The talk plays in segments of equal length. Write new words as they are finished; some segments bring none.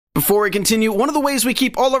Before we continue, one of the ways we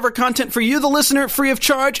keep all of our content for you, the listener, free of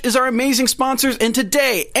charge is our amazing sponsors, and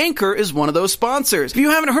today, Anchor is one of those sponsors. If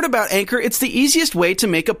you haven't heard about Anchor, it's the easiest way to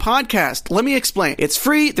make a podcast. Let me explain. It's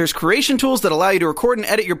free, there's creation tools that allow you to record and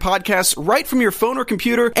edit your podcasts right from your phone or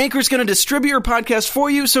computer. Anchor's going to distribute your podcast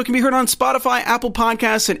for you so it can be heard on Spotify, Apple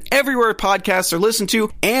Podcasts, and everywhere podcasts are listened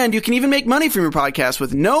to, and you can even make money from your podcast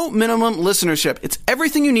with no minimum listenership. It's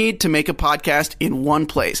everything you need to make a podcast in one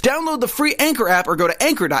place. Download the free Anchor app or go to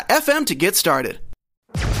anchor.fm to get started.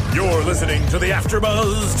 You're listening to the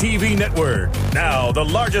AfterBuzz TV Network, now the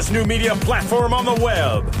largest new media platform on the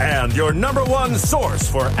web, and your number one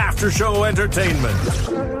source for after-show entertainment.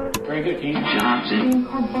 Very good, King Johnson.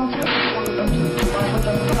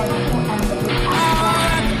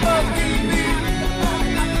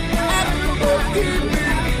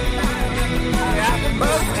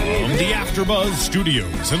 From the AfterBuzz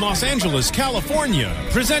Studios in Los Angeles, California,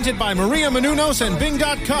 presented by Maria Menounos and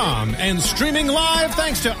Bing.com, and streaming live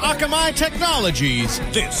thanks to Akamai Technologies,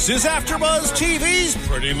 this is AfterBuzz TV's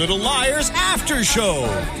Pretty Little Liars After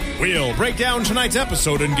Show. We'll break down tonight's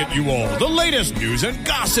episode and get you all the latest news and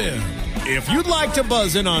gossip. If you'd like to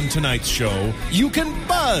buzz in on tonight's show, you can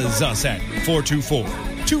buzz us at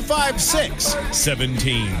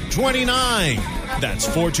 424-256-1729. That's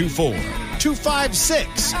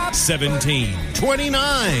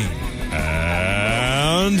 424-256-1729.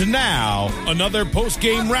 And now, another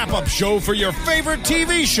post-game wrap-up show for your favorite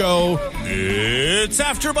TV show. It's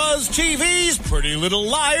AfterBuzz TV's Pretty Little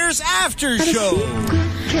Liars After Show.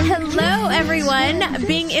 Hello, everyone.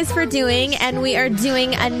 Bing is for doing, and we are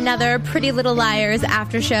doing another Pretty Little Liars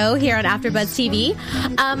after show here on AfterBuzz TV.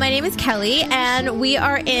 My name is Kelly, and we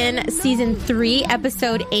are in Season 3,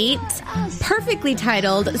 Episode 8, perfectly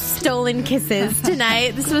titled Stolen Kisses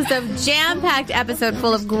tonight. This was a jam-packed episode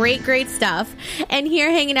full of great, great stuff. And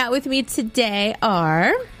here hanging out with me today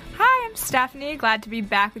are... Hi, I'm Stephanie. Glad to be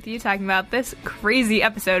back with you talking about this crazy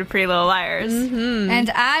episode of Pretty Little Liars. Mm-hmm.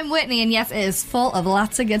 And I'm Whitney, and yes, it is full of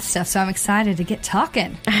lots of good stuff, so I'm excited to get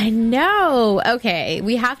talking. I know. Okay,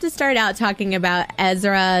 we have to start out talking about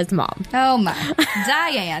Ezra's mom. Oh my.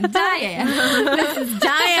 Diane. This is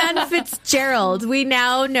Diane Fitzgerald. We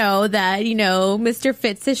now know that, Mr.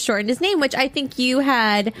 Fitz has shortened his name, which I think you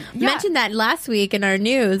had mentioned that last week in our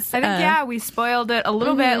news. I think, we spoiled it a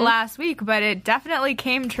little bit last week, but it definitely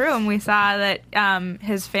came true. And we saw that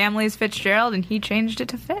his family's Fitzgerald, and he changed it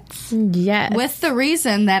to Fitz. Yes. With the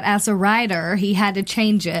reason that as a writer, he had to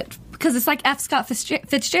change it. Because it's like F. Scott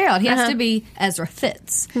Fitzgerald. He has to be Ezra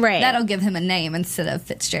Fitz. Right. That'll give him a name instead of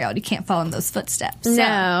Fitzgerald. You can't follow in those footsteps. So.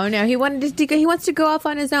 No. He wants to go off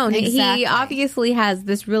on his own. Exactly. He obviously has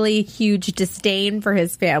this really huge disdain for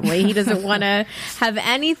his family. He doesn't want to have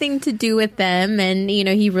anything to do with them. And,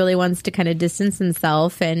 he really wants to kind of distance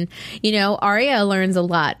himself. And, Arya learns a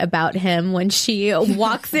lot about him when she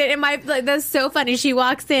walks in. That's so funny. She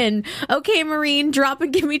walks in, okay, Marine, drop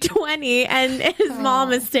and give me 20. And his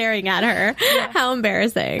mom is staring at her. Yeah. How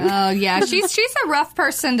embarrassing. Oh, yeah. She's a rough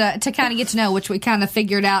person to kind of get to know, which we kind of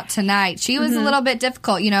figured out tonight. She was a little bit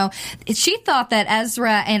difficult. She thought that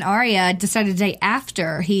Ezra and Arya decided the day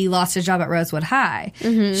after he lost his job at Rosewood High.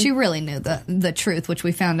 Mm-hmm. She really knew the truth, which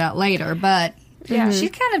we found out later, but... Yeah, she's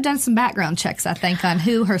kind of done some background checks, I think, on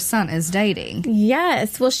who her son is dating.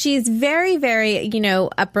 Yes. Well, she's very, very,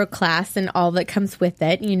 upper class and all that comes with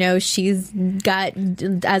it. She's got,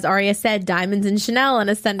 as Arya said, diamonds and Chanel on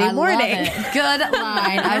a Sunday morning. Love it. Good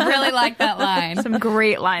line. I really like that line. Some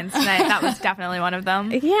great lines tonight. That was definitely one of them.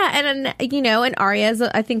 Yeah. And and Arya's,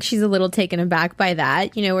 I think she's a little taken aback by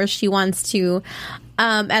that, where she wants to...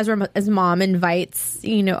 Ezra's mom invites,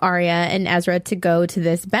 Arya and Ezra to go to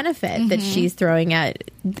this benefit that she's throwing at,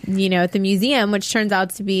 at the museum, which turns out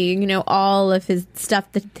to be, all of his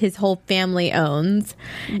stuff that his whole family owns.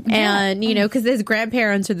 And, because his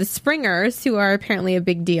grandparents are the Springers, who are apparently a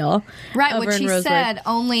big deal. Right, which she said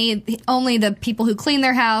only the people who clean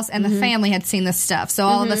their house and the family had seen this stuff. So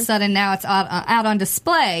all of a sudden now it's out on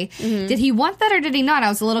display. Did he want that or did he not? I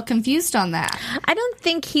was a little confused on that. I don't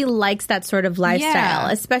think he likes that sort of lifestyle.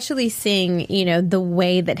 Especially seeing, the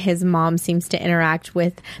way that his mom seems to interact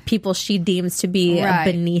with people she deems to be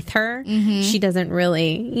beneath her. Mm-hmm. She doesn't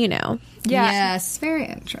really, Yeah. Yes, very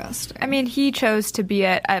interesting. I mean, he chose to be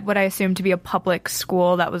at what I assume to be a public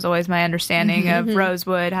school. That was always my understanding of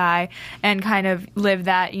Rosewood High, and kind of live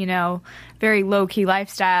that, very low-key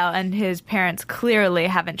lifestyle, and his parents clearly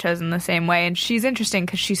haven't chosen the same way. And she's interesting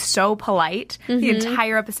because she's so polite. The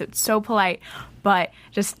entire episode's so polite, but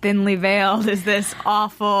just thinly veiled is this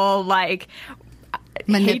awful,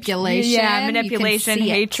 manipulation. Manipulation,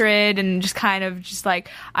 hatred, and just kind of just like,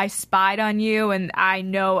 I spied on you and I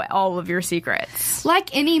know all of your secrets.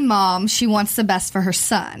 Like any mom, she wants the best for her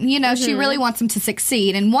son. You know, she really wants him to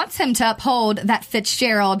succeed and wants him to uphold that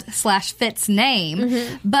Fitzgerald/Fitz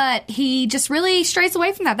name, but he just really strays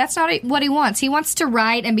away from that. That's not what he wants. He wants to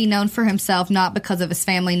write and be known for himself, not because of his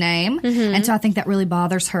family name. And so I think that really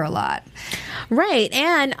bothers her a lot. Right.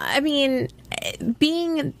 And I mean,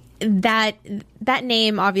 being that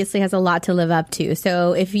name obviously has a lot to live up to.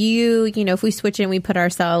 So if if we switch and we put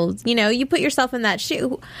ourselves, you put yourself in that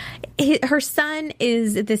shoe. Her son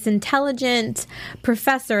is this intelligent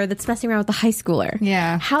professor that's messing around with a high schooler.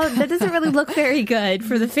 Yeah. That doesn't really look very good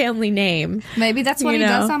for the family name. Maybe that's what he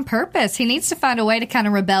does on purpose. He needs to find a way to kind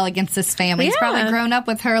of rebel against this family. He's probably grown up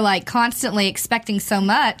with her, like, constantly expecting so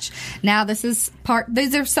much. Now these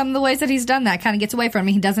are some of the ways that he's done that. Kind of gets away from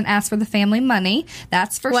him. He doesn't ask for the family money.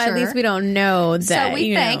 That's for sure. At least we don't know that. So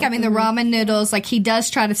we think, the ramen noodles, like, he does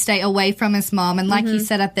try to stay away from his mom. And like he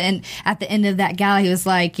said at the end of that gala, he was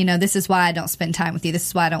like, this is why I don't spend time with you. This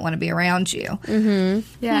is why I don't want to be around you.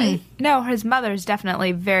 Yeah. No, his mother's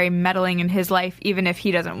definitely very meddling in his life, even if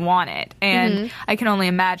he doesn't want it. And I can only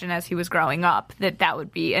imagine as he was growing up that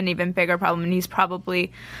would be an even bigger problem. And he's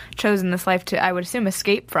probably chosen this life to, I would assume,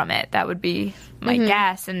 escape from it. That would be my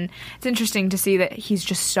guess. And it's interesting to see that he's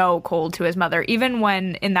just so cold to his mother. Even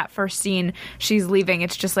when in that first scene she's leaving,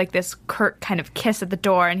 it's just like this curt kind of kiss at the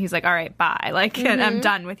door, and he's like, all right, bye. Like, I'm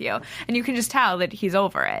done with you. And you can just tell that he's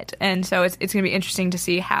over it. And so it's going to be interesting to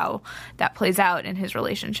see how that plays out in his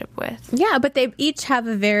relationship with. Yeah, but they each have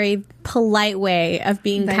a very polite way of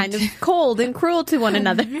being kind of cold and cruel to one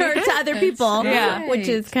another or to other people, which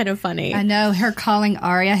is kind of funny. I know, her calling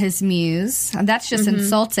Arya his muse. That's just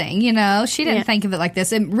insulting, She didn't think of it like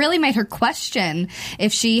this. It really made her question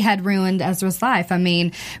if she had ruined Ezra's life. I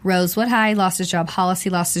mean, Rosewood High lost his job, Hollis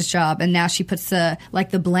lost his job, and now she puts the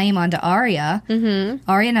blame onto Arya.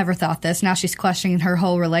 Arya never thought this. Now she's questioning her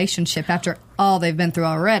whole relationship after all they've been through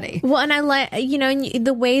already. Well, and I like,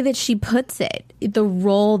 the way that she puts it, the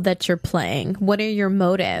role that you're playing. What are your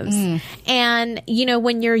motives? And,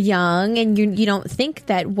 when you're young and you don't think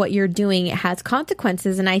that what you're doing has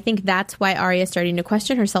consequences. And I think that's why Arya's starting to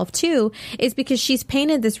question herself too, is because she's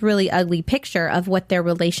painted this really ugly picture of what their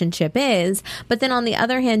relationship is. But then on the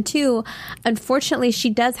other hand too, unfortunately,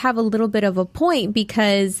 she does have a little bit of a point,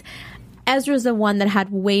 because Ezra's the one that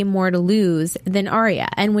had way more to lose than Arya.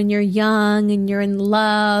 And when you're young and you're in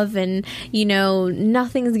love and,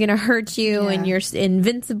 nothing's going to hurt you and you're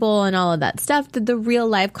invincible and all of that stuff, the real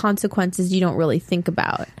life consequences you don't really think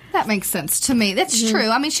about. That makes sense to me. That's true.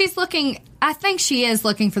 I mean, I think she is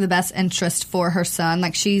looking for the best interest for her son.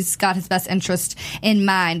 Like, she's got his best interest in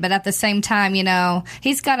mind. But at the same time,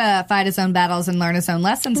 he's got to fight his own battles and learn his own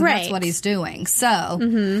lessons. And that's what he's doing. So,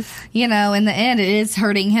 in the end, it is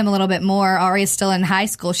hurting him a little bit more. Arya's still in high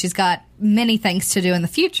school. She's got many things to do in the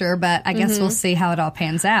future, but I guess we'll see how it all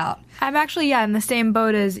pans out. I'm actually, in the same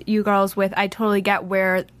boat as you girls with, I totally get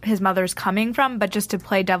where his mother's coming from, but just to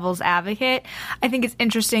play devil's advocate, I think it's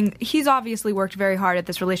interesting. He's obviously worked very hard at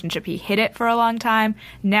this relationship. He hid it for a long time.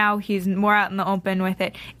 Now he's more out in the open with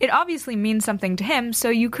it. It obviously means something to him, so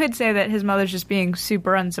you could say that his mother's just being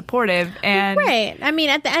super unsupportive. And right. I mean,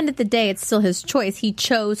 at the end of the day, it's still his choice. He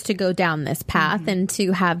chose to go down this path and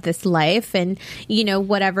to have this life, and,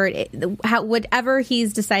 whatever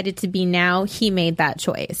he's decided to be now, he made that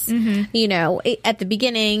choice. At the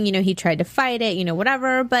beginning, he tried to fight it,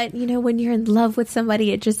 whatever. But, when you're in love with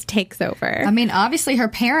somebody, it just takes over. I mean, obviously her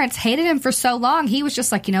parents hated him for so long. He was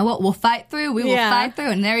just like, you know what, we'll fight through. We will fight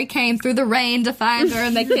through. And there he came through the rain to find her,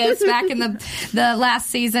 and they kissed back in the last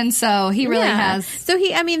season. So he really has. So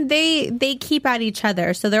they keep at each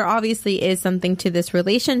other. So there obviously is something to this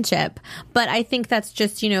relationship. But I think that's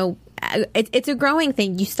just, it's a growing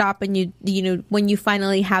thing. You stop and when you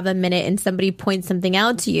finally have a minute and somebody points something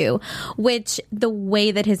out to you, which the way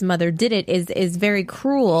that his mother did it is very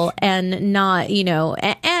cruel and not,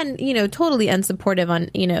 totally unsupportive on,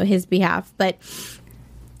 his behalf. But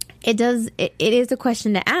it is a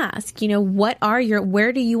question to ask,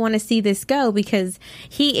 where do you want to see this go? Because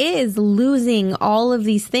he is losing all of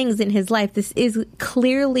these things in his life. This is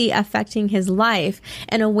clearly affecting his life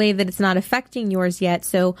in a way that it's not affecting yours yet.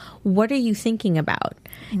 So what are you thinking about?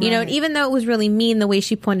 Right. And even though it was really mean the way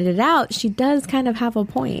she pointed it out, she does kind of have a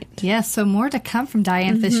point. Yes, so more to come from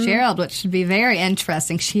Diane Fitzgerald, which should be very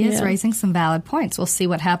interesting. She is raising some valid points. We'll see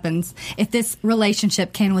what happens if this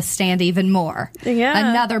relationship can withstand even more.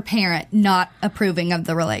 Yeah. Another parent not approving of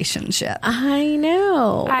the relationship. I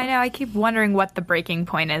know. I keep wondering what the breaking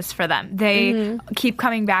point is for them. They keep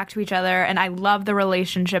coming back to each other, and I love the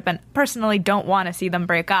relationship and personally don't want to see them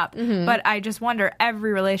break up. But I just wonder,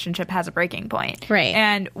 every relationship has a breaking point. Right.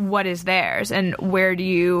 And what is theirs? And where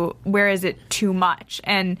is it too much?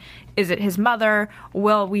 And is it his mother?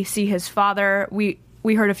 Will we see his father?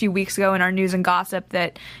 We heard a few weeks ago in our news and gossip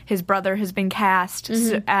that his brother has been cast.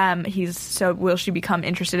 So will she become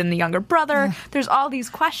interested in the younger brother? There's all these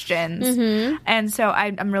questions. And so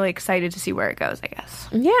I'm really excited to see where it goes, I guess.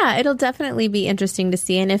 Yeah, it'll definitely be interesting to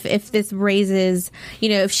see. And if this raises,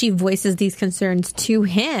 if she voices these concerns to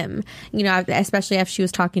him, especially if she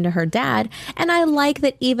was talking to her dad. And I like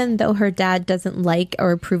that even though her dad doesn't like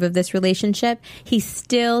or approve of this relationship, he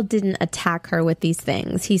still didn't attack her with these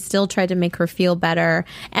things. He still tried to make her feel better.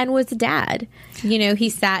 And was dad. He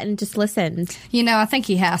sat and just listened. I think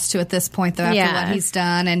he has to at this point, though, after what he's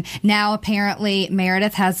done. And now apparently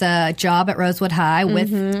Meredith has a job at Rosewood High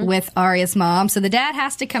with Aria's mom. So the dad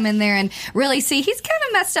has to come in there and really see. He's kind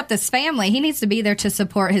of messed up this family. He needs to be there to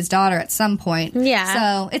support his daughter at some point.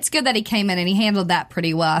 Yeah. So it's good that he came in and he handled that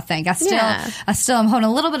pretty well, I think. I still am holding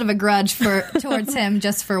a little bit of a grudge towards him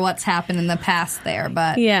just for what's happened in the past there.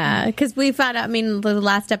 But yeah, because we found out, the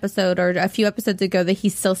last episode or a few episodes ago that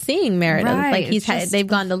he's still seeing Meredith. Right. Like they've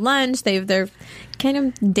gone to lunch. They're kind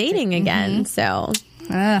of dating again. So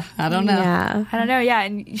I don't know. Yeah. I don't know. Yeah,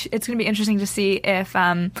 and it's going to be interesting to see if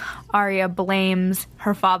Aria blames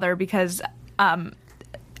her father because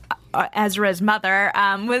Ezra's mother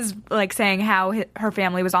was like saying how her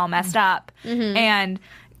family was all messed up, and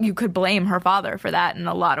you could blame her father for that in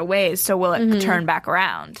a lot of ways. So will it turn back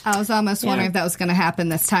around? I was almost wondering if that was going to happen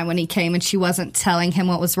this time when he came and she wasn't telling him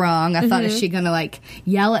what was wrong. I thought, is she going to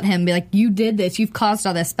yell at him, be like, you did this, you've caused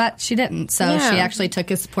all this? But she didn't. So she actually took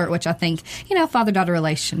his support, which I think, father-daughter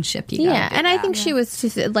relationship. I think she was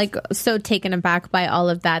just so taken aback by all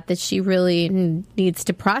of that she really needs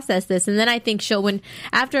to process this. And then I think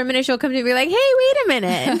after a minute, she'll come to me and be like, hey, wait a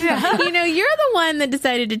minute. You're the one that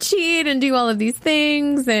decided to cheat and do all of these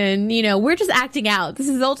things. And, we're just acting out. This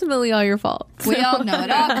is ultimately all your fault. We all know. It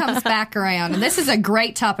all comes back around. And this is a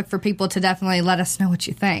great topic for people to definitely let us know what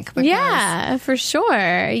you think. Yeah, for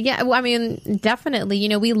sure. Yeah, well,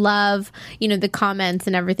 definitely. We love, the comments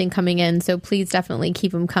and everything coming in. So please definitely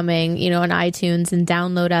keep them coming, on iTunes, and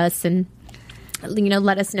download us and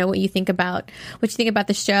let us know what you think about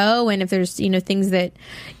the show, and if there's things that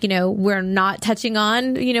we're not touching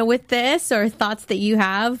on with this, or thoughts that you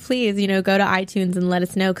have, please go to iTunes and let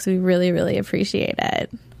us know, because we really, really appreciate it.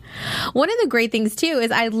 One of the great things too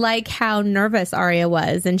is I like how nervous Aria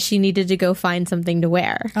was, and she needed to go find something to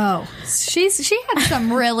wear. Oh, she had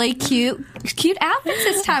some really cute outfits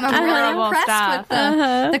this time. I'm really impressed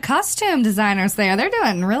with the costume designers there. They're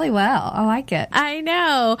doing really well. I like it. I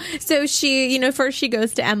know. So she, first she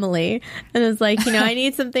goes to Emily and is like, I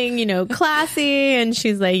need something, classy, and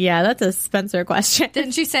she's like, yeah, that's a Spencer question.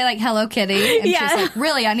 Didn't she say Hello Kitty? And she's like,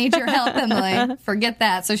 really, I need your help, Emily. Forget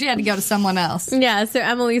that. So she had to go to someone else. Yeah. So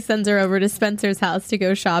Emily sends her over to Spencer's house to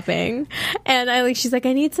go shopping, and she's like,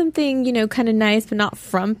 I need something kind of nice but not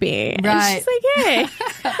frumpy. Right. And she's like, hey.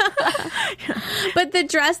 But the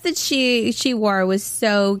dress that she wore was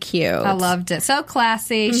so cute. I loved it. So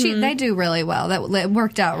classy. They do really well. That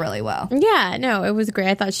worked out really well. Yeah, no, it was great.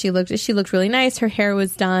 I thought she looked really nice. Her hair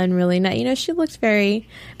was done really nice. She looked very,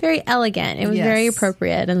 very elegant. It was very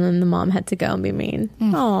appropriate. And then the mom had to go and be mean.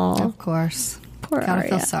 Oh, of course. Poor Gotta Aria.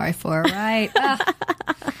 feel sorry for her, right?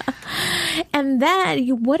 And then,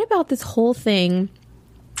 what about this whole thing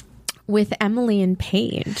with Emily and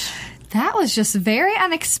Paige? That was just very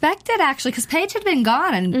unexpected, actually, because Paige had been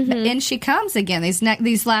gone, and in she comes again.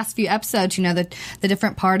 These last few episodes, the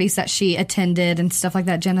different parties that she attended and stuff like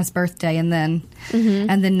that, Jenna's birthday, and then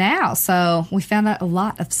now. So we found out a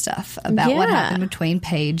lot of stuff about what happened between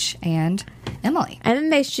Paige and Emily.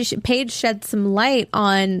 And then Paige shed some light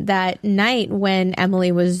on that night when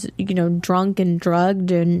Emily was, drunk and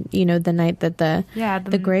drugged, and the night that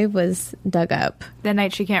the grave was dug up. The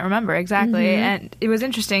night she can't remember exactly, and it was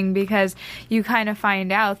interesting because you kind of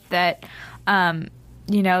find out that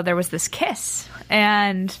there was this kiss,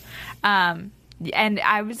 and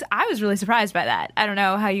I was really surprised by that. I don't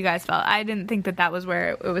know how you guys felt. I didn't think that was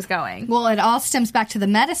where it was going. Well, it all stems back to the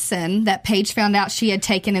medicine that Paige found out she had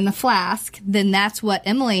taken in the flask. Then that's what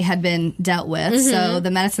Emily had been dealt with. So the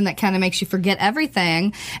medicine that kind of makes you forget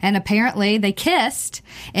everything. And apparently they kissed.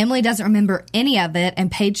 Emily doesn't remember any of it, and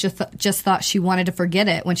Paige just thought she wanted to forget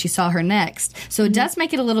it when she saw her next. So it does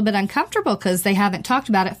make it a little bit uncomfortable because they haven't talked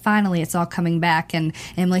about it. Finally, it's all coming back, and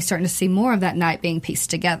Emily's starting to see more of that night being pieced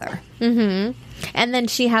together. And then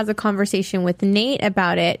she has a conversation with Nate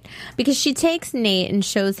about it because she takes Nate and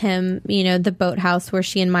shows him, the boathouse where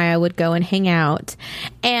she and Maya would go and hang out.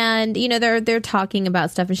 And, they're talking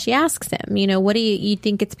about stuff and she asks him, what do you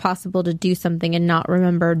think it's possible to do something and not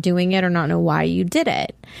remember doing it or not know why you did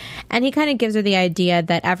it? And he kind of gives her the idea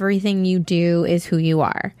that everything you do is who you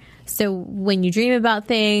are. So when you dream about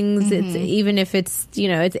things, it's even if it's,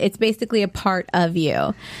 it's basically a part of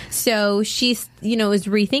you. So she's, is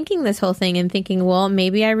rethinking this whole thing and thinking, well,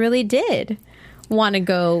 maybe I really did want to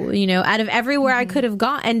go, out of everywhere I could have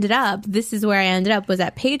ended up, this is where I ended up, was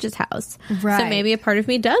at Paige's house. Right. So maybe a part of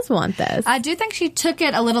me does want this. I do think she took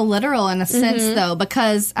it a little literal in a sense, though,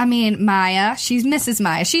 because, Maya, she's Mrs.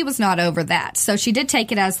 Maya. She was not over that. So she did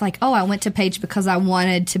take it as like, oh, I went to Paige because I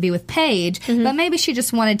wanted to be with Paige, but maybe she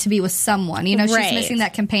just wanted to be with someone. She's missing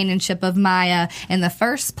that companionship of Maya in the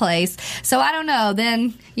first place. So I don't know.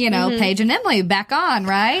 Then, Paige and Emily back on,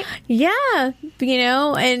 right? Yeah.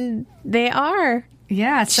 And they are.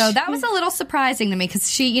 Yeah, so that was a little surprising to me because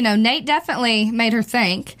she, Nate definitely made her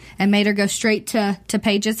think and made her go straight to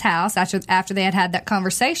Paige's house after they had that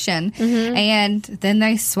conversation. And then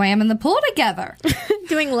they swam in the pool together.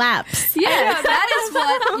 Doing laps. Yeah, that is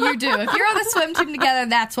what you do. If you're on the swim team together,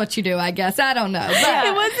 that's what you do, I guess. I don't know. But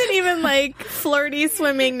it wasn't even like flirty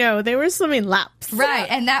swimming. No, they were swimming laps. Right,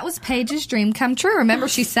 and that was Paige's dream come true. Remember,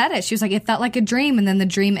 she said it. She was like, it felt like a dream, and then the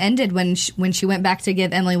dream ended when she went back to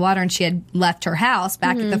give Emily water and she had left her house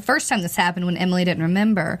back the first time this happened when Emily didn't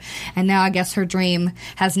remember. And now I guess her dream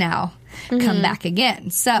has now come back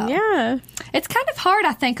again. So yeah, it's kind of hard,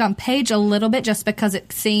 I think, on Paige a little bit just because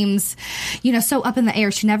it seems, so up in the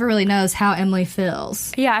air. She never really knows how Emily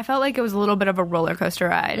feels. Yeah, I felt like it was a little bit of a roller coaster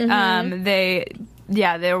ride.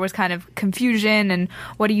 There was kind of confusion and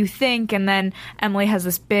what do you think? And then Emily has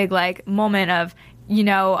this big moment of,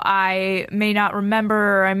 I may not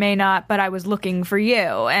remember or I may not, but I was looking for you.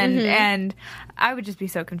 And I would just be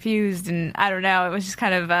so confused, and I don't know. It was just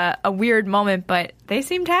kind of a weird moment, but they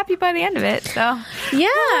seemed happy by the end of it. So yeah,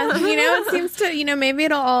 it seems to maybe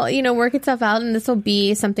it'll all work itself out, and this will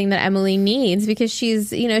be something that Emily needs because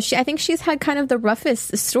she's I think she's had kind of the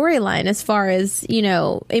roughest storyline as far as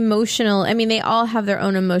emotional. I mean, they all have their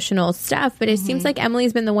own emotional stuff, but it seems like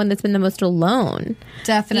Emily's been the one that's been the most alone.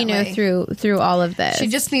 Definitely, through all of this. She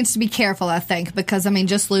just needs to be careful, I think, because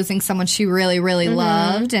just losing someone she really, really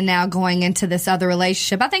loved, and now going into this other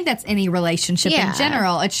relationship. I think that's any relationship in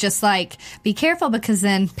general. It's just like, be careful because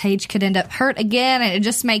then Paige could end up hurt again, and it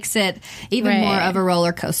just makes it even more of a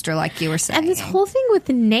roller coaster, like you were saying. And this whole thing with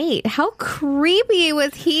Nate, how creepy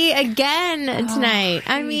was he again tonight?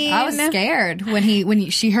 I mean, I was scared when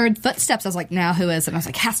she heard footsteps. I was like, now who is it? And I was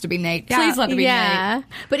like, has to be Nate. Please let it be Nate.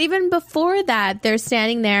 But even before that, they're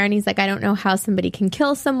standing there and he's like, I don't know how somebody can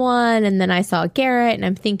kill someone. And then I saw Garrett and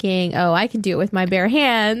I'm thinking, oh, I can do it with my bare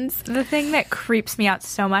hands. The thing that creeps me out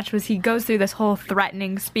so much was he goes through this whole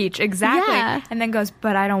threatening speech and then goes,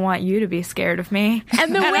 but I don't want you to be scared of me.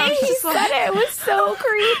 And the way he said it was so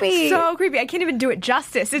creepy. So creepy. I can't even do it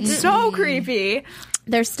justice. It's so creepy.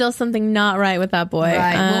 There's still something not right with that boy.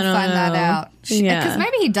 Right, we'll find that out. Because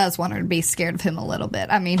maybe he does want her to be scared of him a little bit.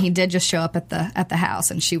 I mean, he did just show up at the house,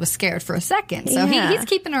 and she was scared for a second. So he's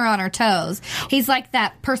keeping her on her toes. He's like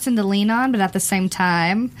that person to lean on, but at the same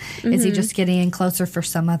time, is he just getting in closer for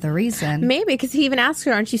some other reason? Maybe, because he even asked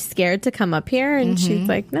her, aren't you scared to come up here? And she's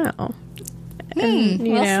like, no. And,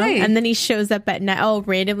 we'll see. And then he shows up at night. Oh,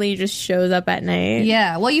 randomly he just shows up at night.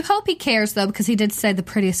 Yeah. Well, you hope he cares, though, because he did say the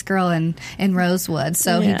prettiest girl in Rosewood.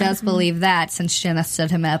 So he does believe that since Jenna stood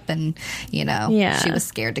him up and, she was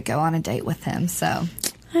scared to go on a date with him. So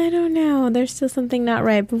I don't know. There's still something not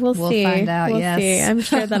right, but we'll see. We'll find out, we'll see. I'm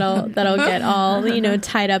sure that'll get all,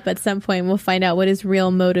 tied up at some point. We'll find out what his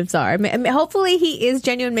real motives are. I mean, hopefully he is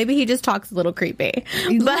genuine. Maybe he just talks a little creepy.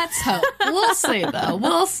 Let's hope. We'll see, though.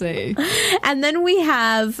 We'll see. And then we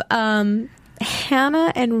have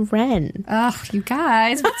Hannah and Ren. Oh, you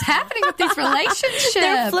guys, what's happening with these relationships?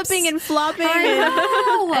 They're flipping and flopping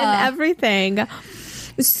and everything.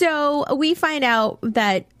 So we find out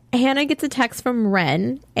that Hannah gets a text from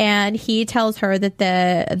Ren, and he tells her that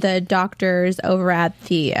the doctors over at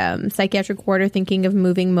the psychiatric ward are thinking of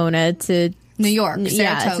moving Mona to New York,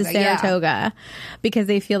 Saratoga, because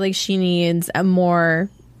they feel like she needs a more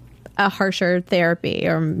a harsher therapy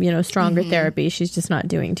or, stronger therapy. She's just not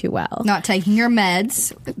doing too well. Not taking her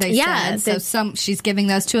meds, they said. So she's giving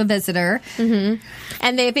those to a visitor. Mm-hmm.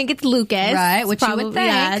 And they think it's Lucas. Right, which you would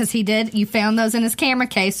think, because you found those in his camera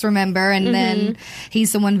case, remember? And then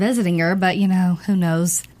he's the one visiting her, but, who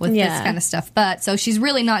knows with this kind of stuff. But, so she's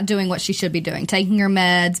really not doing what she should be doing, taking her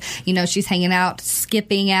meds. She's hanging out,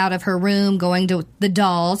 skipping out of her room, going to the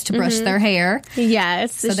dolls to brush their hair.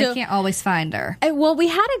 Yes. So they can't always find her. Well, we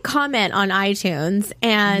had a comment on iTunes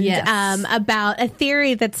and about a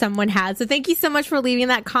theory that someone had. So thank you so much for leaving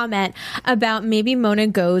that comment about maybe Mona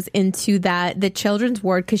goes into the children's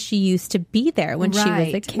ward because she used to be there when she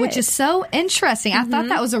was a kid. Which is so interesting. I thought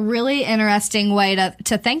that was a really interesting way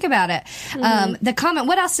to think about it. The comment,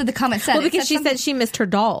 what else did the comment say? Well, because she said she missed her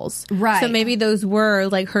dolls. Right. So maybe those were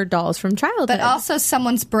like her dolls from childhood. But also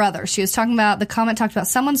someone's brother. She was talking about, the comment talked about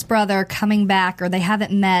someone's brother coming back, or they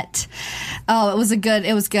haven't met. Oh, it was good.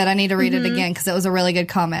 I need to read it again because it was a really good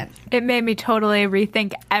comment. It made me totally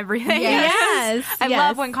rethink everything. Yes. I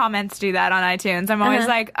love when comments do that on iTunes. I'm always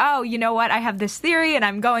like, oh, you know what? I have this theory and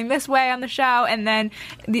I'm going this way on the show. And then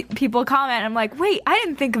people comment and I'm like, wait, I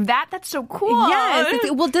didn't think of that. That's so cool.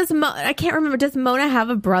 Yes. Well, I can't remember. Does Mona have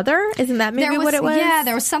a brother? Isn't that maybe what it was? Yeah,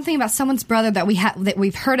 there was something about someone's brother that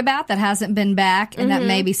we've heard about that hasn't been back, and that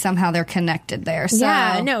maybe somehow they're connected there. So.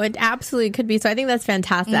 Yeah, no, it absolutely could be. So I think that's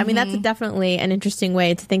fantastic. I mean, that's definitely an interesting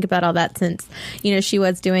way to think about all that, since, she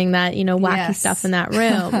was doing that, wacky stuff in that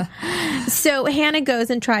room. So Hannah goes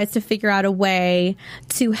and tries to figure out a way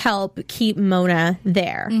to help keep Mona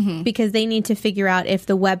there, because they need to figure out if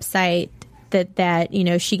the website that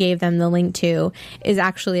she gave them the link to is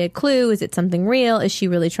actually a clue. Is it something real? Is she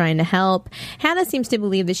really trying to help? Hannah seems to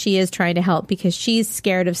believe that she is trying to help because she's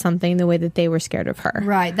scared of something the way that they were scared of her.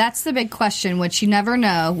 Right. That's the big question, which you never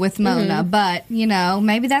know with Mona. But,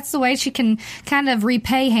 maybe that's the way she can kind of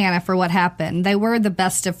repay Hannah for what happened. They were the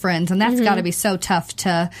best of friends, and that's got to be so tough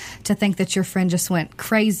to think that your friend just went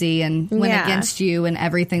crazy and went against you and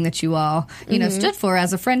everything that you all, stood for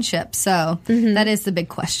as a friendship. So that is the big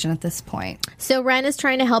question at this point. So Ren is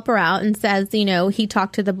trying to help her out and says, he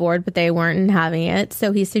talked to the board, but they weren't having it.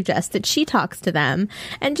 So he suggests that she talks to them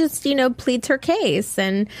and just, pleads her case.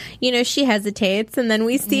 And, she hesitates. And then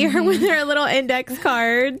we see her with her little index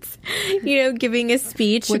cards, giving a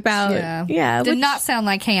speech about... Did not sound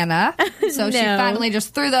like Hannah. So she finally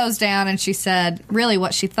just threw those down and she said really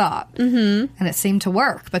what she thought. And it seemed to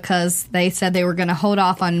work because they said they were going to hold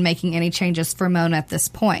off on making any changes for Mona at this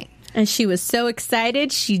point. And she was so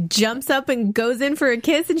excited, she jumps up and goes in for a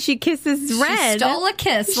kiss, and she kisses Ren. She stole a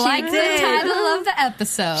kiss, like the title of the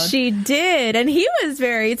episode. She did, and he was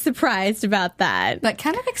very surprised about that. But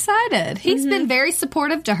kind of excited. He's been very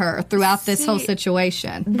supportive to her throughout this whole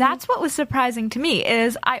situation. That's what was surprising to me,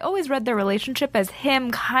 is I always read their relationship as him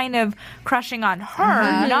kind of crushing on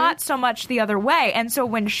her, not so much the other way. And so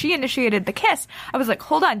when she initiated the kiss, I was like,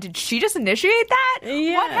 hold on, did she just initiate that?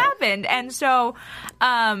 Yeah. What happened? And so...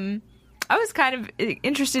 I was kind of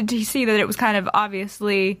interested to see that it was kind of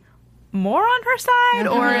obviously more on her side,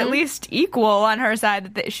 or at least equal on her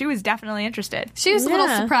side, that she was definitely interested. She was a little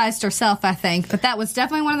surprised herself, I think, but that was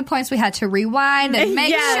definitely one of the points we had to rewind and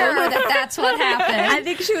make sure that that's what happened. I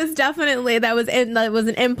think she was definitely, that was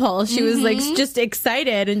an impulse. She was like just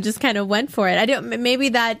excited and just kind of went for it. Maybe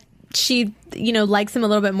that she, likes him a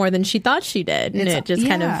little bit more than she thought she did, and it just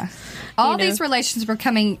kind of... All these relations were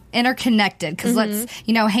becoming interconnected because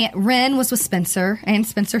Ren was with Spencer and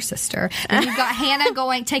Spencer's sister. And you've got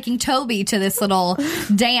Hannah taking Toby to this little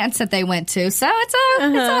dance that they went to. So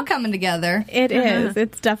it's all coming together. It is.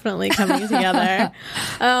 It's definitely coming together.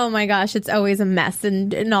 Oh my gosh, it's always a mess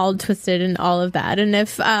and all twisted and all of that. And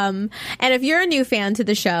if you're a new fan to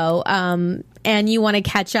the show, and you want to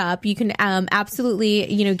catch up, you can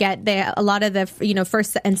absolutely, get a lot of the,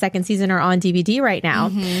 first and second season are on DVD right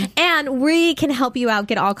now. And we can help you out,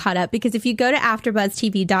 get all caught up, because if you go to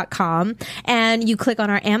AfterBuzzTV.com and you click on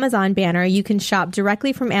our Amazon banner, you can shop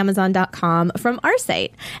directly from Amazon.com from our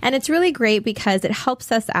site. And it's really great because it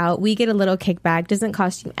helps us out. We get a little kickback, doesn't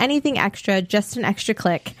cost you anything extra, just an extra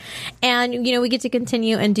click. And, we get to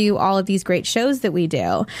continue and do all of these great shows that we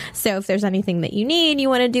do. So if there's anything that you need, you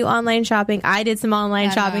want to do online shopping, I did some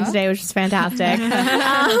online shopping today, which is fantastic.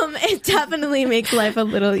 It definitely makes life a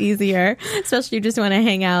little easier, especially if you just want to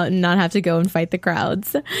hang out and not have to go and fight the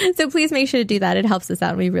crowds. So please make sure to do that. It helps us out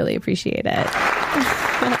and we really appreciate it.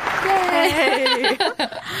 Yay!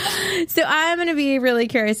 So I'm going to be really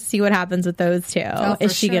curious to see what happens with those two.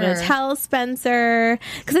 Is she going to tell Spencer?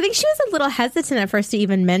 Because I think she was a little hesitant at first to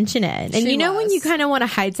even mention it. And when you kind of want to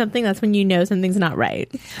hide something, that's when you know something's not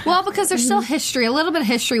right. Well, because there's still history, a little bit of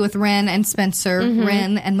history with Ren and Spencer,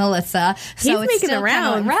 Ren and Melissa. So He's making the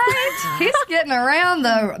rounds. Right? He's getting around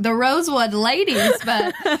the Rosewood ladies.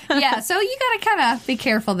 But yeah, so you got to kind of be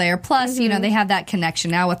careful there. Plus, they have that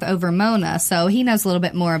connection now with over Mona. So he knows a little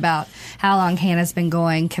bit more about how long Hannah's been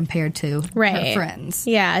going compared to her friends.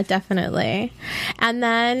 Yeah, definitely. And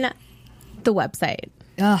then the website.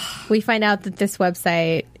 Ugh. We find out that this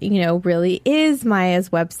website, really is Maya's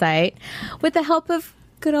website with the help of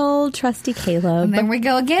good old trusty Caleb. And there we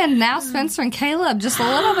go again. Now Spencer and Caleb, just a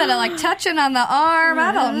little bit of touching on the arm.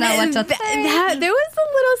 I don't know what to think. There was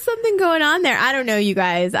a little something going on there. I don't know, you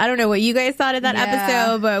guys. I don't know what you guys thought of that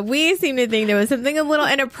episode, but we seem to think there was something a little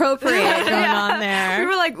inappropriate going on there. We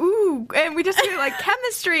were like, ooh, and we just did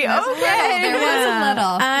chemistry. There was a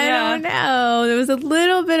little. I don't know. There was a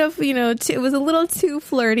little bit of, it was a little too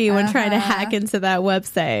flirty when trying to hack into that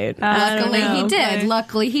website.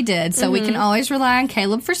 Luckily he did. So we can always rely on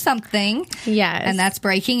Caleb for something. Yes. And that's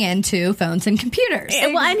breaking into phones and computers.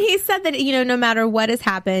 Well, and he said that, no matter what has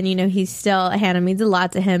happened, he's still, Hannah means a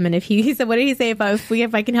lot to him. And if he said, what did he say?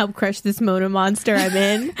 If I can help crush this Mona monster, I'm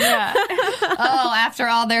in. Yeah. After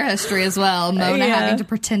all their history as well. Mona having to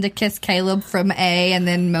pretend to kiss Caleb from A, and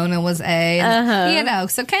then Mona was A.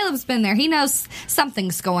 And, so Caleb's been there. He knows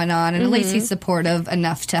something's going on, and at least he's supportive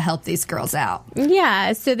enough to help these girls out.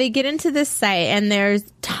 Yeah, so they get into this site, and there's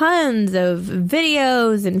tons of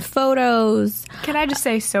videos and photos. Can I just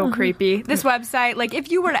say, so creepy. This website,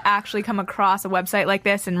 if you were to actually come across a website like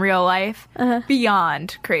this in real life,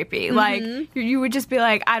 beyond creepy. You would just be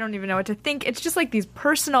like, I don't even know what to think. It's just these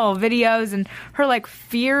personal videos and her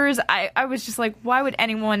fears. I was just like, why would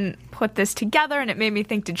anyone put this together? And it made me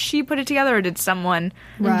think, did she put it together or did someone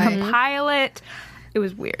compile it? It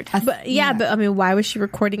was weird. But why was she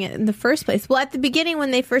recording it in the first place? Well, at the beginning,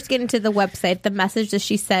 when they first get into the website, the message that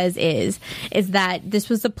she says is that this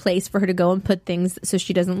was a place for her to go and put things so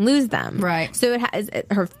she doesn't lose them. Right. So it has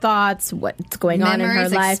her thoughts, what's going on in her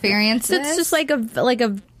life, experiences. So it's just like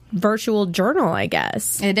a virtual journal, I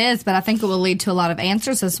guess. It is, but I think it will lead to a lot of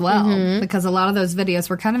answers as well, because a lot of those videos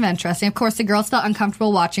were kind of interesting. Of course, the girls felt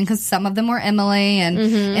uncomfortable watching because some of them were Emily and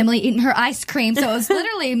Emily eating her ice cream, so it was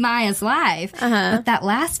literally Maya's life. But that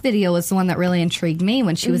last video was the one that really intrigued me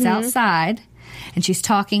when she was outside and she's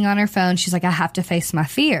talking on her phone. She's like, I have to face my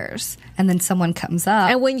fears. And then someone comes up.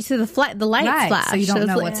 And when you see the lights flash. So you don't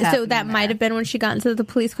know what's happening. So that might have been when she got into the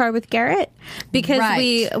police car with Garrett. Because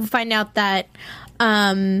we find out that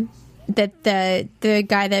that the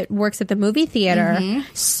guy that works at the movie theater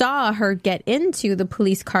saw her get into the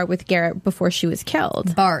police car with Garrett before she was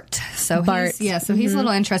killed. Bart. So he's a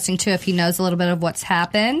little interesting too if he knows a little bit of what's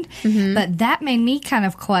happened. But that made me kind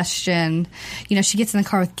of question, she gets in the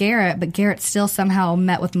car with Garrett, but Garrett still somehow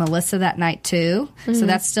met with Melissa that night too. So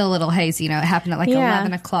that's still a little hazy. It happened at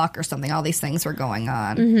 11 o'clock or something. All these things were going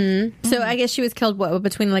on. So I guess she was killed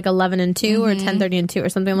between 11 and 2 or 10:30 and 2 or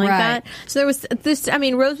something like that. So there was this,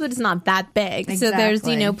 Rosewood is not that big. Exactly. So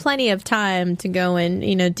there's, plenty of time to go and,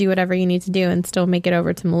 do whatever you need to do and still make it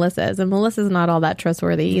over to Melissa's. And Melissa's not all that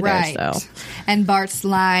trustworthy either. Right. So. And Bart's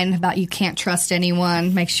line about you can't trust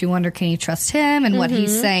anyone makes you wonder, can you trust him and what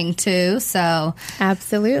he's saying too? So.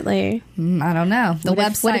 Absolutely. I don't know. The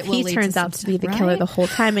website what if he turns out to be the killer the whole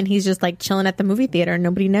time and he's just chilling at the movie theater and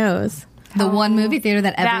nobody knows? The one movie theater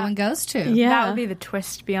that everyone goes to. Yeah. That would be the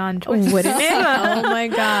twist beyond twist. Wouldn't it? Oh my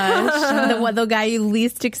gosh. The guy you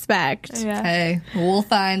least expect. Yeah. Hey, we'll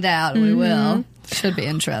find out. We will. Should be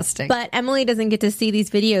interesting. But Emily doesn't get to see these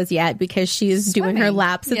videos yet because she's doing her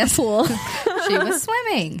laps at the pool. She was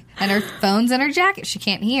swimming. And her phone's in her jacket. She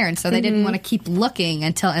can't hear. And so they didn't want to keep looking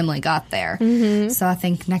until Emily got there. So I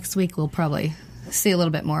think next week we'll probably see a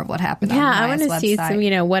little bit more of what happened on Maya's I want to see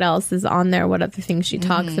some, what else is on there, what other things she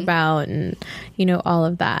talks about, and, all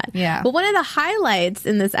of that. Yeah. But one of the highlights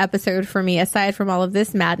in this episode for me, aside from all of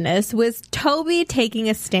this madness, was Toby taking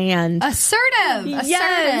a stand. Assertive.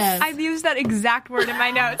 Yes. I've used that exact word in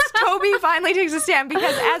my notes. Toby finally takes a stand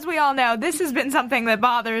because, as we all know, this has been something that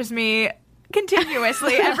bothers me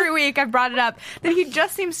continuously. Every week I've brought it up that he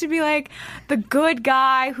just seems to be the good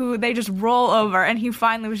guy who they just roll over, and he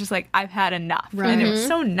finally was just I've had enough. And it was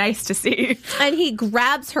so nice to see. And he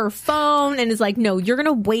grabs her phone and is like, no, you're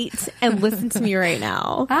gonna wait and listen to me right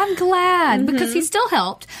now. I'm glad because he still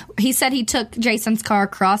helped. He said he took Jason's car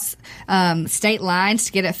across state lines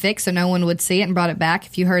to get it fixed so no one would see it and brought it back,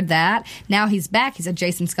 if you heard that. Now he's back. He said,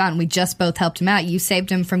 Jason's gone. We just both helped him out. You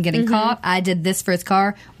saved him from getting caught. I did this for his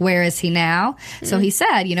car. Where is he now? now. So he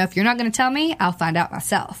said, if you're not going to tell me, I'll find out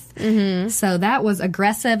myself. So that was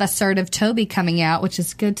aggressive, assertive Toby coming out, which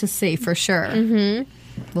is good to see for sure.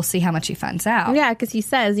 We'll see how much he finds out. Yeah, because he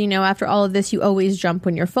says, after all of this, you always jump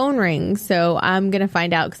when your phone rings. So I'm going to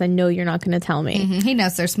find out because I know you're not going to tell me. He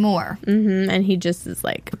knows there's more. And he just is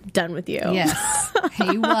like, done with you. Yes,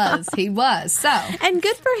 he was. So, and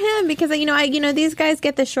good for him because, these guys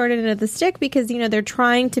get the short end of the stick because, they're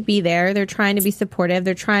trying to be there. They're trying to be supportive.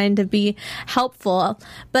 They're trying to be helpful.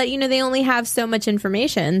 But, they only have so much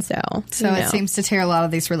information. So it seems to tear a lot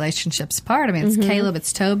of these relationships apart. I mean, it's Caleb,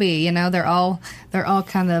 it's Toby. They're all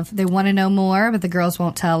kind of, they want to know more, but the girls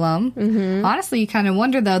won't tell them. Honestly, you kind of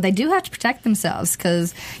wonder, though, they do have to protect themselves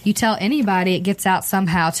because you tell anybody, it gets out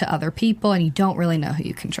somehow to other people, and you don't really know who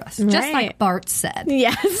you can trust. Right. Just like Bart said.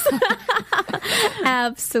 Yes.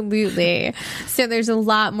 Absolutely. So there's a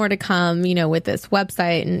lot more to come, with this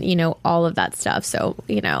website and, all of that stuff. So,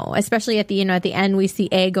 especially at the end, we see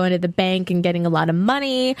A going to the bank and getting a lot of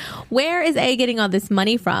money. Where is A getting all this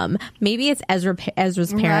money from? Maybe it's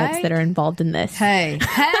Ezra's parents that are involved in this. Hey,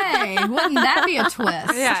 wouldn't that be a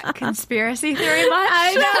twist? Yeah, conspiracy theory much?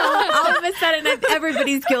 I know. All of a sudden,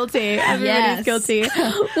 everybody's guilty. Everybody's guilty.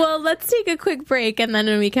 Well, let's take a quick break, and then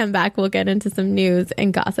when we come back, we'll get into some news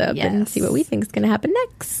and gossip and see what we think is going to happen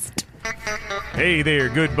next. Hey there,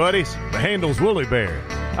 good buddies. The handle's Woolly Bear.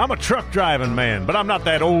 I'm a truck driving man, but I'm not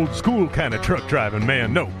that old school kind of truck driving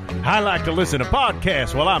man, no. I like to listen to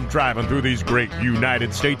podcasts while I'm driving through these great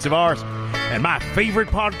United States of ours. And my favorite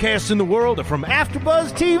podcasts in the world are from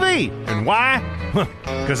AfterBuzz TV. And why?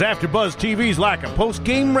 Because AfterBuzz TV's like a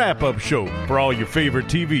post-game wrap-up show for all your favorite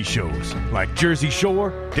TV shows, like Jersey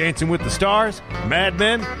Shore, Dancing with the Stars, Mad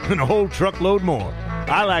Men, and a whole truckload more.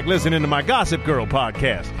 I like listening to my Gossip Girl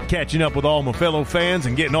podcast, catching up with all my fellow fans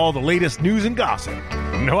and getting all the latest news and gossip.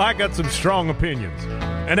 I got some strong opinions.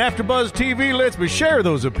 And AfterBuzz TV lets me share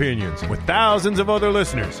those opinions with thousands of other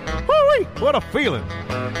listeners. Woo-wee, what a feeling.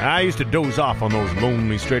 I used to doze off on those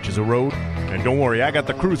lonely stretches of road. And don't worry, I got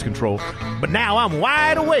the cruise control. But now I'm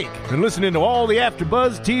wide awake and listening to all the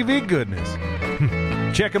AfterBuzz TV goodness.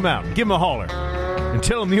 Check them out. Give them a holler. And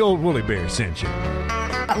tell them the old Woolly Bear sent you.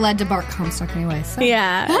 That led to Bart Comstock anyway. So.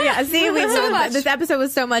 Yeah. See, this episode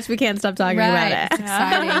was so much we can't stop talking about it. It's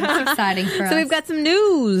exciting. It's exciting for us. So we've got some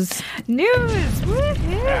news. AfterBuzz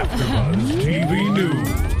TV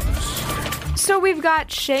News. So we've got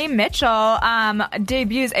Shay Mitchell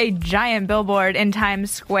debuts a giant billboard in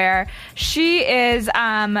Times Square. She is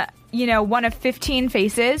one of 15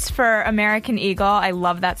 faces for American Eagle. I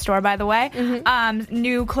love that store, by the way.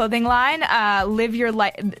 New clothing line, Live Your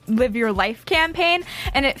Life campaign,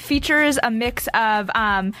 and it features a mix of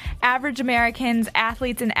average Americans,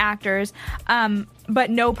 athletes, and actors.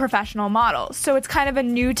 But no professional models. So it's kind of a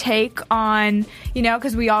new take on,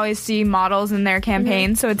 because we always see models in their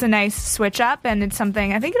campaigns. So it's a nice switch up, and it's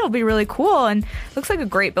something, I think it'll be really cool, and looks like a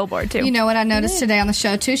great billboard, too. You know what I noticed today on the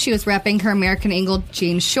show, too? She was repping her American Eagle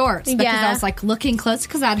jean shorts. Because I was, looking close,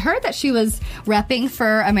 because I'd heard that she was repping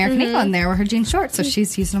for American Eagle, and there were her jean shorts. So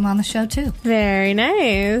she's using them on the show, too. Very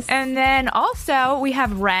nice. And then also, we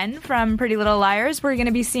have Ren from Pretty Little Liars. We're going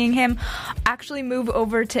to be seeing him actually move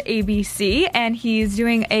over to ABC, and he's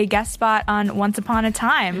doing a guest spot on Once Upon a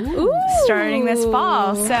Time starting this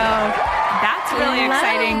fall. So that's really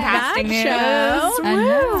exciting casting news.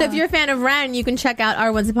 So if you're a fan of Ren, you can check out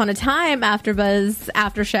our Once Upon a Time AfterBuzz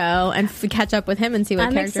after show and catch up with him and see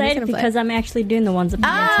what character he's going to play. Because I'm actually doing the Once Upon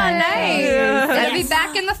a Time. Nice. It'll be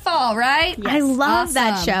back in the fall, right? Yes. I love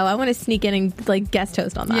that show. I want to sneak in and guest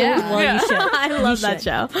host on that. Yeah. Well, you should. I love that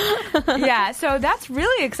show. Yeah, so that's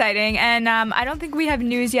really exciting, and I don't think we have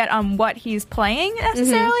news yet on what he's playing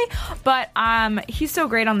necessarily, but he's so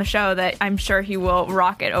great on the show that I'm sure he will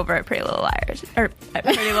rock it over at Pretty Little Liars. Or at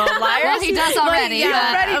Pretty Little Liars. Well, he does already. He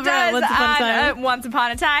already does Once Upon a Time. Once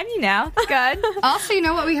Upon a Time, it's good. Also, you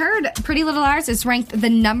know what we heard? Pretty Little Liars is ranked the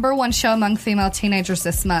 #1 show among female teenagers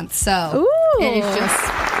this month, so it is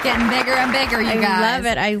just getting bigger and bigger, you guys.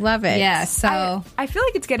 I love it. Yeah, so I feel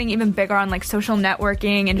like it's getting even bigger on social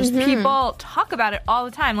networking, and just people talk about it all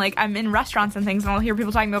the time. Like, I'm in restaurants and things, and I'll hear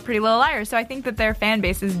people talking about Pretty Little Liars, so I think that their fan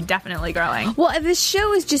base is definitely growing. Well, this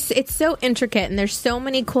show is it's so intricate, and there's so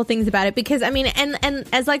many cool things about it because, and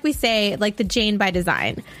as like we say, like the Jane by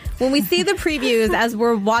design. when we see the previews as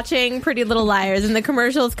we're watching Pretty Little Liars and the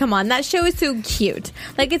commercials come on, that show is so cute.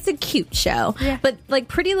 Like, it's a cute show. Yeah. But like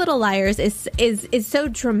Pretty Little Liars is so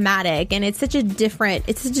dramatic, and it's such a different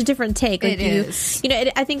take. Like, It is. You know,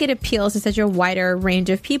 I think it appeals to such a wider range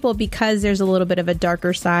of people because there's a little bit of a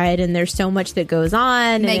darker side, and there's so much that goes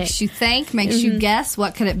on. Makes you think, makes you guess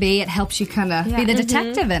what could it be. It helps you kind of be the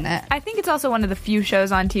detective in it. I think it's also one of the few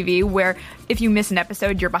shows on TV where if you miss an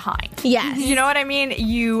episode, you're behind. Yes. You know what I mean?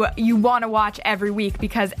 You want to watch every week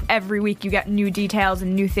because every week you get new details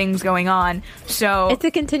and new things going on. So it's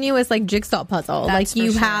a continuous like jigsaw puzzle. That's like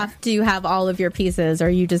you for sure. have to have all of your pieces, or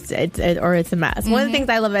you just it's a mess. One of the things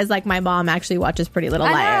I love is like my mom actually watches Pretty Little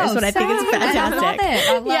Liars, and I think it's fantastic.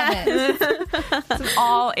 I love it. it's an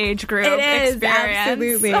all age group It is experience.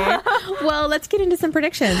 absolutely. Well, let's get into some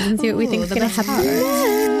predictions and see what we think is going to happen.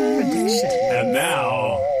 And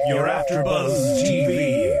now, your AfterBuzz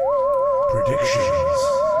TV predictions.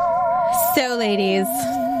 So, ladies,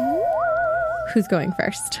 who's going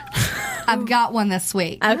first? I've got one this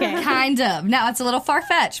week. Okay. Kind of. Now, it's a little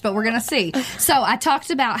far-fetched, but we're going to see. So, I talked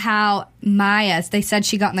about how Maya, they said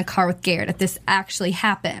she got in the car with Garrett, if this actually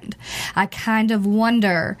happened. I kind of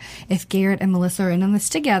wonder if Garrett and Melissa are in on this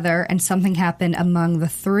together and something happened among the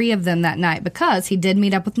three of them that night, because he did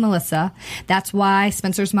meet up with Melissa. That's why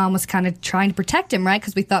Spencer's mom was kind of trying to protect him, right?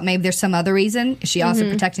 Because we thought maybe there's some other reason. Is she also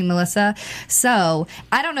protecting Melissa? So,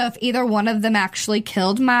 I don't know if either one of them actually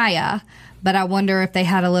killed Maya, but I wonder if they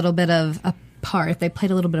had a little bit of a part, if they played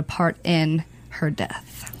a little bit of part in her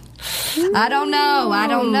death. I don't know. I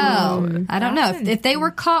don't know. If they were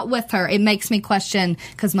caught with her, it makes me question,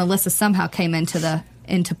 because Melissa somehow came into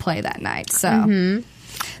play that night. So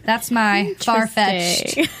that's my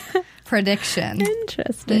far-fetched prediction.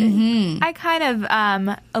 Interesting. I kind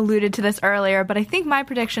of alluded to this earlier, but I think my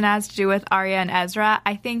prediction has to do with Arya and Ezra.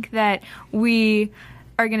 I think that we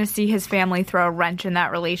are going to see his family throw a wrench in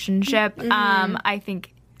that relationship. I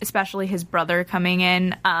think especially his brother coming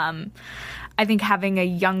in. I think having a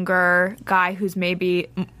younger guy who's maybe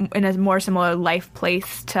in a more similar life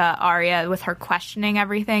place to Arya with her questioning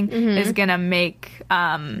everything is going to make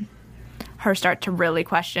her start to really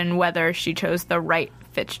question whether she chose the right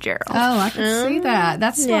Fitzgerald. Oh, I can see that.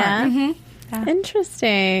 That's smart. Yeah.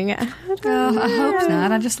 Interesting. I hope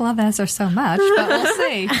not. I just love Ezra so much, but we'll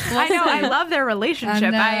see. I know. I love their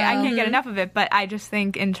relationship. I know. can't get enough of it, but I just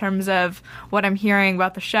think in terms of what I'm hearing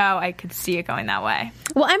about the show, I could see it going that way.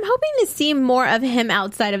 Well, I'm hoping to see more of him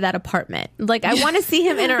outside of that apartment. Like, I want to see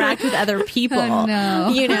him interact with other people. I know.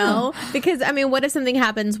 You know? Because, I mean, what if something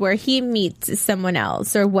happens where he meets someone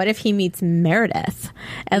else? Or what if he meets Meredith?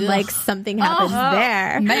 And, like, something happens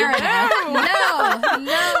there. Meredith. No.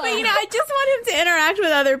 But, you know, I just want him to interact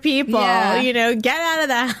with other people. Yeah. You know, get out of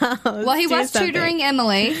the house. Well, he do was something. tutoring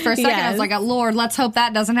Emily for a second. I was Yes. like, Lord, let's hope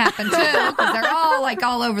that doesn't happen too, because they're all like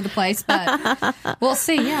all over the place. But we'll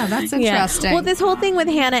see. Yeah, that's interesting. Yeah. Well, this whole thing with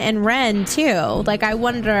Hannah and Ren too. Like, I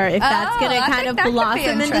wonder if that's going to I kind think of that could be blossom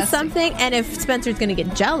into interesting. something, and if Spencer's going to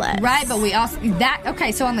get jealous. Right, but we also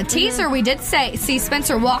okay. So on the teaser, we did see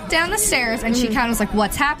Spencer walk down the stairs, and she kind of was like,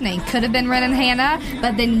 "What's happening?" Could have been Ren and Hannah,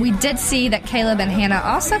 but then we did see that Caleb and Hannah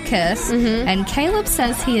also kiss, and Caleb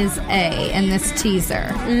says he is A in this teaser.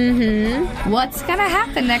 What's gonna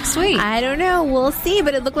happen next week? I don't know. We'll see.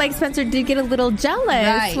 But it looked like Spencer did get a little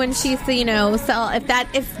jealous when she, you know, so if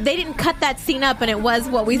they didn't cut that scene up and it was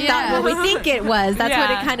what we thought, what we think it was, that's what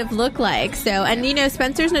it kind of looked like. So, and you know,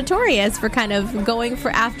 Spencer's notorious for kind of going for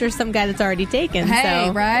after some guy that's already taken. Hey,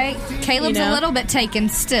 so, right? Caleb's you know. a little bit taken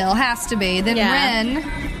still, has to be. Then Yeah. Ren.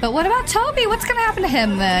 But what about Toby? What's going to happen to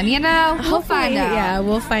him then? You know, we'll find out. Yeah,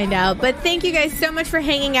 we'll find out. But thank you guys so much for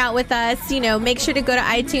hanging out with us. You know, make sure to go to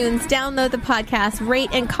iTunes, download the podcast, rate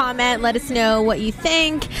and comment. Let us know what you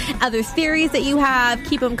think, other theories that you have.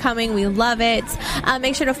 Keep them coming. We love it.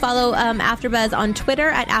 Make sure to follow AfterBuzz on Twitter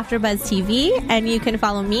at AfterBuzzTV, and you can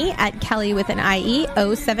follow me at Kelly with an IE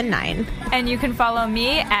 079. And you can follow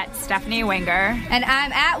me at Stephanie Wenger. And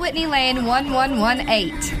I'm at Whitney Lane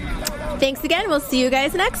 1118. Thanks again. We'll see you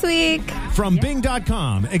guys next week. From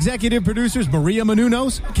Bing.com, executive producers Maria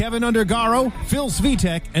Menounos, Kevin Undergaro, Phil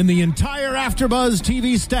Svitek, and the entire AfterBuzz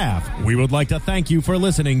TV staff, we would like to thank you for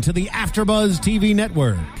listening to the AfterBuzz TV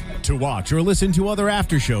network. To watch or listen to other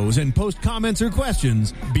after shows and post comments or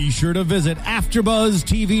questions, be sure to visit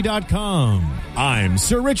AfterBuzzTV.com. I'm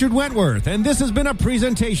Sir Richard Wentworth, and this has been a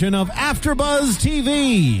presentation of AfterBuzz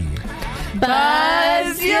TV.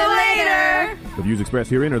 Buzz you later. The views expressed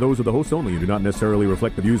herein are those of the hosts only and do not necessarily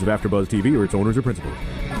reflect the views of AfterBuzz TV or its owners or principals.